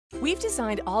We've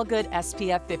designed All Good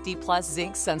SPF 50 Plus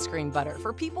Zinc Sunscreen Butter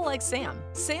for people like Sam.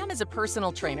 Sam is a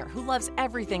personal trainer who loves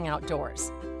everything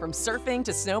outdoors. From surfing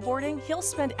to snowboarding, he'll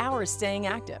spend hours staying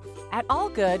active. At All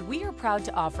Good, we are proud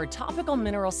to offer topical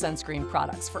mineral sunscreen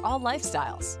products for all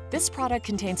lifestyles. This product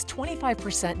contains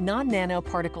 25% non-nano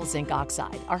particle zinc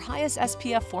oxide, our highest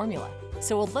SPF formula.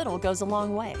 So a little goes a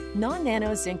long way.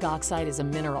 Non-nano zinc oxide is a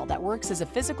mineral that works as a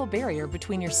physical barrier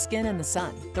between your skin and the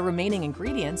sun. The remaining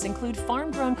ingredients include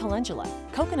farm-grown calendula,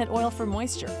 coconut oil for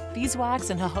moisture,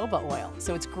 beeswax, and jojoba oil,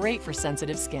 so it's great for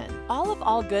sensitive skin. All of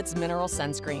All Good's mineral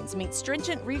sunscreens meet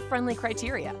stringent reef-friendly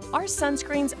criteria. Our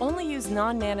sunscreens only use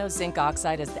non-nano zinc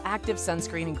oxide as the active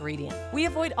sunscreen ingredient. We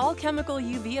avoid all chemical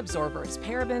UV absorbers,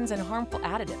 parabens, and harmful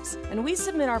additives, and we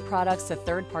submit our products to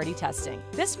third-party testing.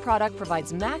 This product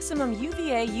provides maximum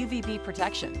UVA/UVB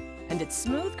protection, and its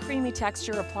smooth, creamy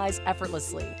texture applies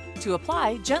effortlessly. To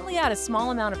apply, gently add a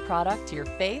small amount of product to your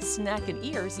face, neck, and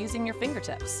ears using your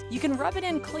fingertips. You can rub it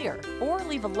in clear or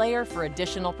leave a layer for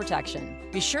additional protection.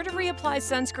 Be sure to reapply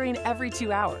sunscreen every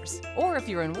 2 hours, or if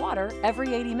you're in water,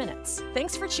 every 80 minutes.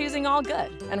 Thanks for choosing All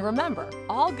Good, and remember,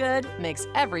 All Good makes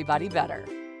everybody better.